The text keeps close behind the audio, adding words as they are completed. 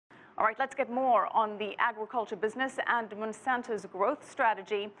All right, let's get more on the agriculture business and Monsanto's growth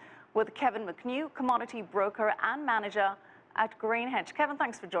strategy with Kevin McNew, commodity broker and manager at Grain Hedge. Kevin,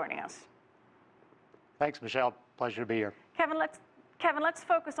 thanks for joining us. Thanks, Michelle. Pleasure to be here. Kevin, let's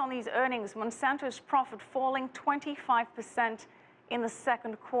focus on these earnings. Monsanto's profit falling 25% in the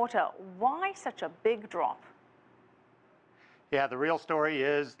second quarter. Why such a big drop? Yeah, the real story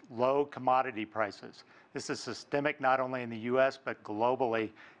is low commodity prices. This is systemic not only in the U.S. but globally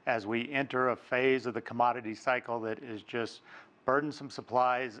as we enter a phase of the commodity cycle that is just burdensome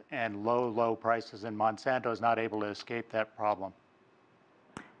supplies and low prices, and Monsanto is not able to escape that problem.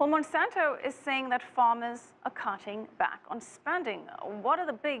 Well, Monsanto is saying that farmers are cutting back on spending. What are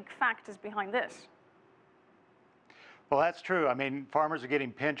the big factors behind this? Well, that's true. I mean, farmers are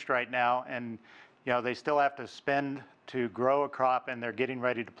getting pinched right now, and they still have to spend to grow a crop, and they're getting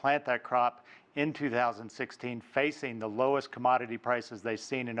ready to plant that crop in 2016, facing the lowest commodity prices they've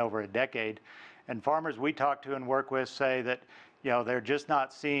seen in over a decade. And farmers we talk to and work with say that they're just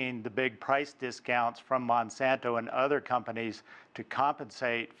not seeing the big price discounts from Monsanto and other companies to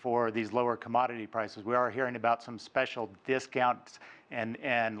compensate for these lower commodity prices. We are hearing about some special discounts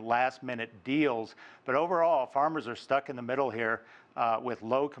and last-minute deals, but overall, farmers are stuck in the middle here with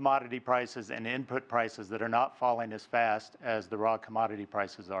low commodity prices and input prices that are not falling as fast as the raw commodity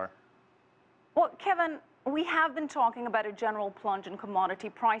prices are. Well, Kevin, we have been talking about a general plunge in commodity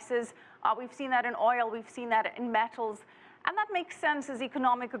prices. We've seen that in oil, we've seen that in metals. And that makes sense as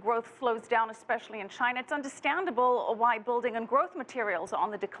economic growth slows down, especially in China. It's understandable why building and growth materials are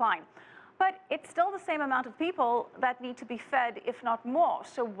on the decline. But it's still the same amount of people that need to be fed, if not more.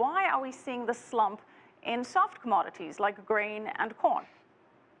 So why are we seeing the slump in soft commodities like grain and corn?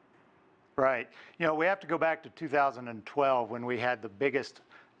 Right. We have to go back to 2012 when we had the biggest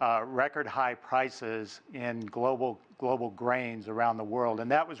record high prices in global grains around the world.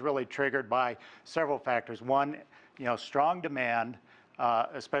 And that was really triggered by several factors. One, strong demand,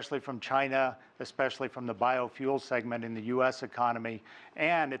 especially from China, especially from the biofuel segment in the U.S. economy.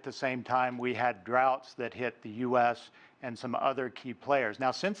 And at the same time, we had droughts that hit the U.S. and some other key players. Now,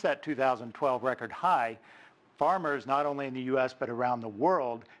 since that 2012 record high, farmers, not only in the U.S. but around the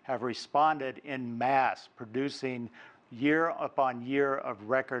world, have responded in mass, producing year upon year of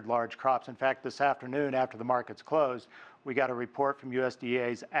record large crops. In fact, this afternoon, after the markets closed, we got a report from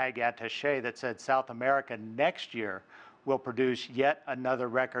USDA's Ag Attaché that said South America next year will produce yet another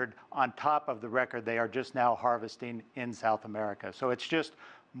record on top of the record they are just now harvesting in South America. So it's just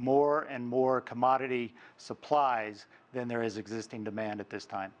more and more commodity supplies than there is existing demand at this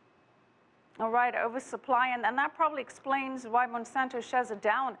time. All right, oversupply, and that probably explains why Monsanto shares are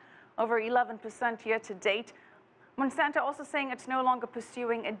down over 11% year to date. Monsanto also saying it's no longer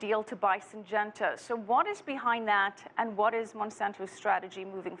pursuing a deal to buy Syngenta. So what is behind that, and what is Monsanto's strategy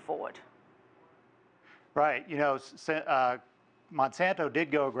moving forward? Right. Monsanto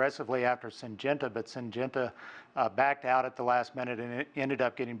did go aggressively after Syngenta, but Syngenta backed out at the last minute and it ended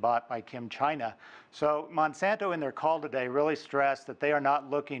up getting bought by China. So Monsanto in their call today really stressed that they are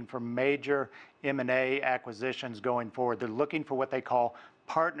not looking for major M&A acquisitions going forward. They're looking for what they call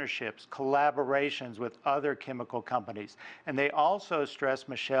partnerships, collaborations with other chemical companies. And they also stress,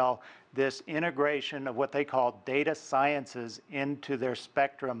 Michelle, this integration of what they call data sciences into their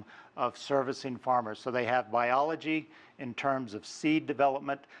spectrum of servicing farmers. So they have biology in terms of seed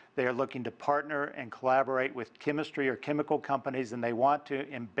development. They are looking to partner and collaborate with chemistry or chemical companies, and they want to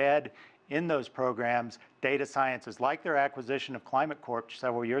embed in those programs data sciences, like their acquisition of Climate Corp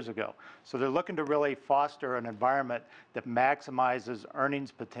several years ago. So they're looking to really foster an environment that maximizes earnings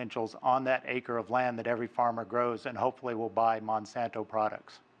potentials on that acre of land that every farmer grows and hopefully will buy Monsanto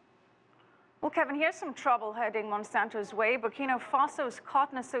products. Well, Kevin, here's some trouble heading Monsanto's way. Burkina Faso's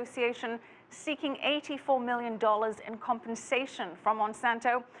Cotton Association seeking $84 million in compensation from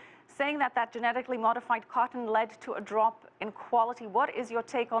Monsanto, saying that genetically modified cotton led to a drop in quality. What is your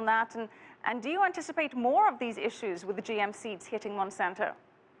take on that? And do you anticipate more of these issues with the GM seeds hitting Monsanto?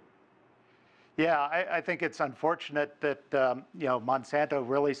 Yeah, I think it's unfortunate that Monsanto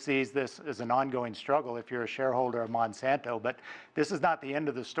really sees this as an ongoing struggle if you're a shareholder of Monsanto, but this is not the end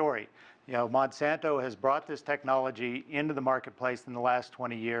of the story. Monsanto has brought this technology into the marketplace in the last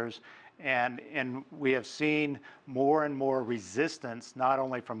 20 years, and we have seen more and more resistance, not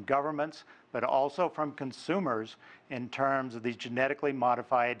only from governments, but also from consumers in terms of these genetically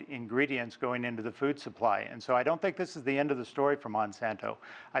modified ingredients going into the food supply. And so I don't think this is the end of the story for Monsanto.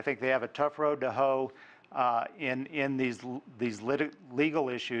 I think they have a tough road to hoe in these legal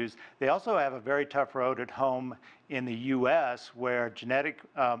issues. They also have a very tough road at home in the U.S., where genetic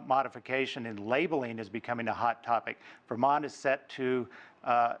modification and labeling is becoming a hot topic. Vermont is set to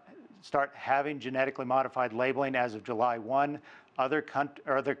start having genetically modified labeling as of July 1. Other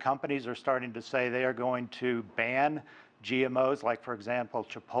companies are starting to say they are going to ban GMOs, like, for example,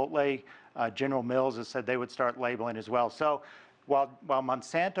 Chipotle. General Mills has said they would start labeling as well. So while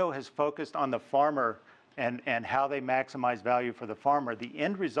Monsanto has focused on the farmer and how they maximize value for the farmer, the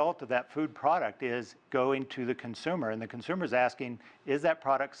end result of that food product is going to the consumer, and the consumer is asking, is that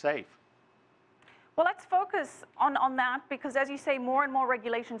product safe? Well, let's focus on that because, as you say, more and more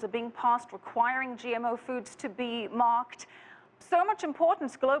regulations are being passed requiring GMO foods to be marked. So much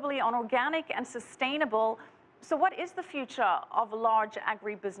importance globally on organic and sustainable. So what is the future of large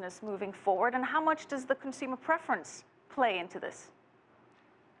agribusiness moving forward, and how much does the consumer preference play into this?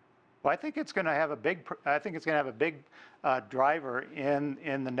 Well, I think it's going to have a big driver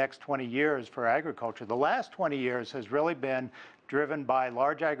in the next 20 years for agriculture. The last 20 years has really been driven by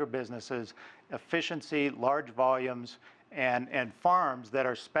large agribusinesses, efficiency, large volumes, and farms that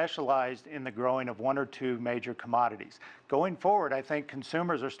are specialized in the growing of one or two major commodities. Going forward, I think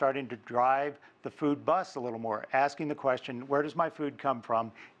consumers are starting to drive the food bus a little more, asking the question, where does my food come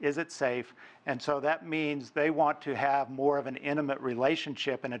from? Is it safe? And so that means they want to have more of an intimate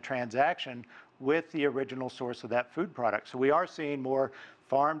relationship in a transaction with the original source of that food product. So we are seeing more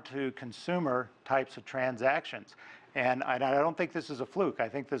farm to consumer types of transactions. And I don't think this is a fluke. I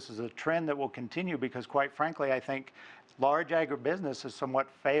think this is a trend that will continue because, quite frankly, I think large agribusiness has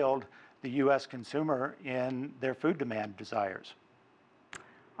somewhat failed the U.S. consumer in their food demand desires.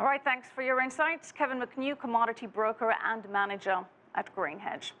 All right, thanks for your insights. Kevin McNew, commodity broker and manager at Grain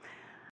Hedge.